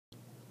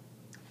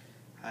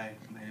Hi,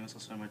 my name is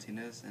Josue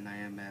Martinez and I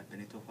am at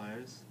Benito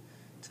Juarez.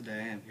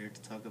 Today I am here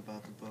to talk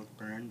about the book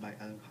Burned by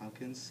Alan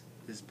Hawkins.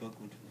 This book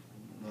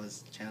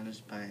was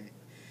challenged by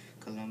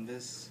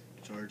Columbus,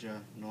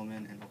 Georgia,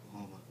 Norman, and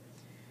Oklahoma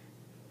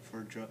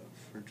for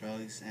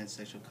drugs and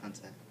sexual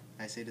content.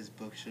 I say this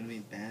book shouldn't be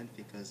banned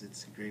because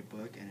it's a great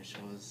book and it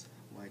shows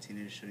why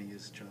teenagers shouldn't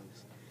use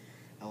drugs.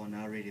 I will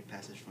now read a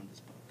passage from this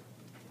book.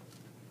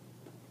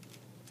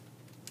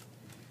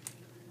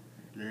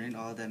 Learning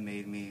all that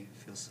made me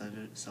feel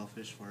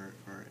selfish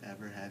for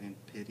ever having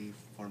pity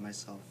for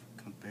myself.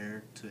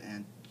 Compared to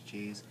Aunt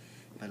J's,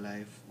 my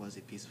life was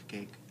a piece of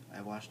cake.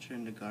 I watched her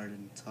in the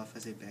garden, tough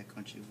as a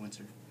backcountry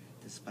winter,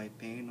 despite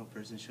pain no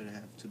person should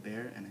have to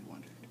bear, and I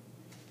wondered.